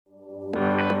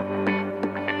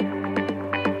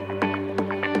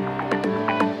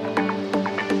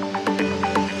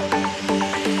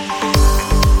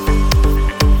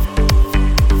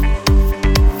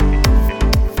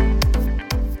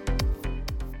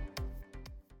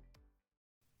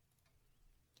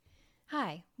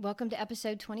Welcome to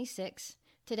episode 26.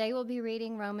 Today we'll be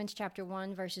reading Romans chapter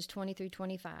 1, verses 20 through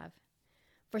 25.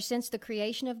 For since the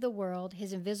creation of the world,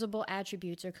 his invisible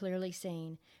attributes are clearly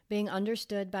seen, being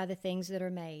understood by the things that are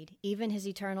made, even his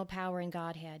eternal power and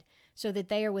Godhead, so that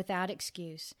they are without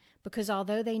excuse. Because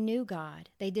although they knew God,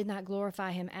 they did not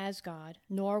glorify him as God,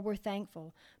 nor were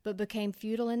thankful, but became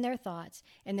futile in their thoughts,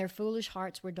 and their foolish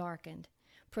hearts were darkened.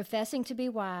 Professing to be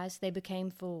wise, they became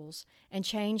fools, and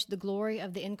changed the glory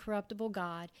of the incorruptible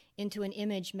God into an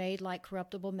image made like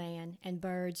corruptible man, and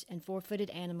birds, and four-footed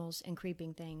animals, and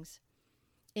creeping things.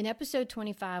 In episode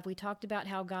 25, we talked about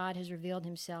how God has revealed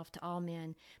himself to all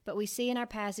men, but we see in our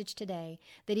passage today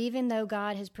that even though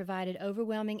God has provided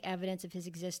overwhelming evidence of his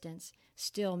existence,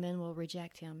 still men will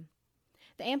reject him.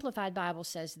 The Amplified Bible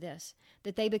says this,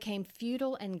 that they became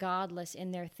futile and godless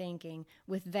in their thinking,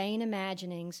 with vain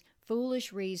imaginings,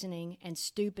 foolish reasoning, and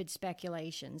stupid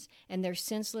speculations, and their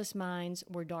senseless minds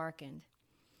were darkened.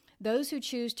 Those who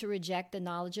choose to reject the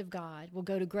knowledge of God will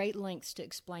go to great lengths to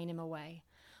explain him away.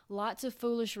 Lots of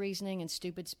foolish reasoning and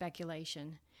stupid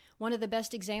speculation. One of the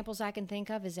best examples I can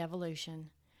think of is evolution.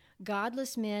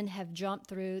 Godless men have jumped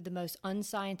through the most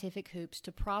unscientific hoops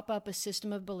to prop up a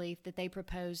system of belief that they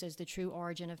propose as the true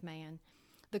origin of man.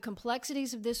 The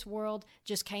complexities of this world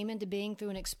just came into being through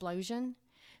an explosion.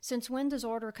 Since when does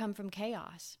order come from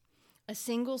chaos? A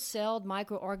single-celled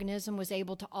microorganism was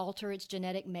able to alter its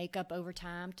genetic makeup over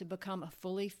time to become a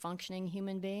fully functioning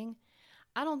human being?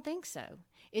 I don't think so.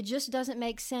 It just doesn't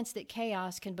make sense that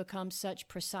chaos can become such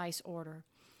precise order.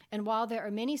 And while there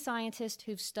are many scientists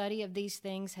whose study of these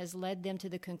things has led them to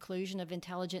the conclusion of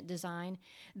intelligent design,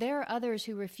 there are others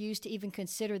who refuse to even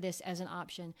consider this as an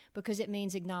option because it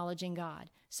means acknowledging God,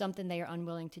 something they are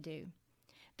unwilling to do.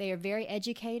 They are very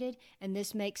educated, and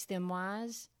this makes them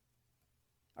wise,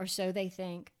 or so they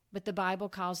think, but the Bible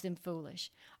calls them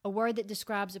foolish, a word that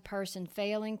describes a person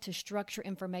failing to structure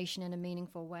information in a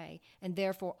meaningful way and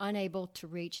therefore unable to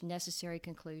reach necessary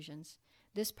conclusions.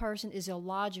 This person is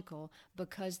illogical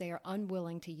because they are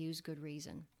unwilling to use good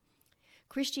reason.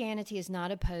 Christianity is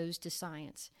not opposed to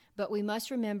science, but we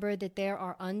must remember that there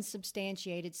are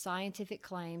unsubstantiated scientific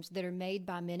claims that are made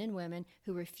by men and women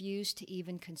who refuse to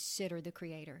even consider the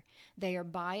Creator. They are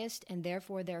biased, and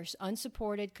therefore their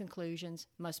unsupported conclusions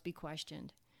must be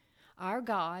questioned. Our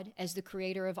God, as the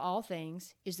creator of all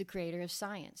things, is the creator of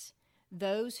science.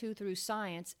 Those who through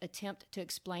science attempt to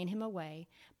explain him away,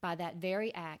 by that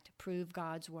very act prove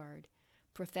God's word.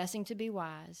 Professing to be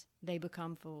wise, they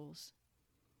become fools.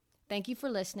 Thank you for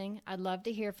listening. I'd love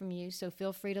to hear from you, so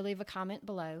feel free to leave a comment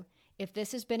below. If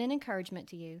this has been an encouragement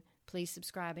to you, please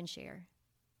subscribe and share.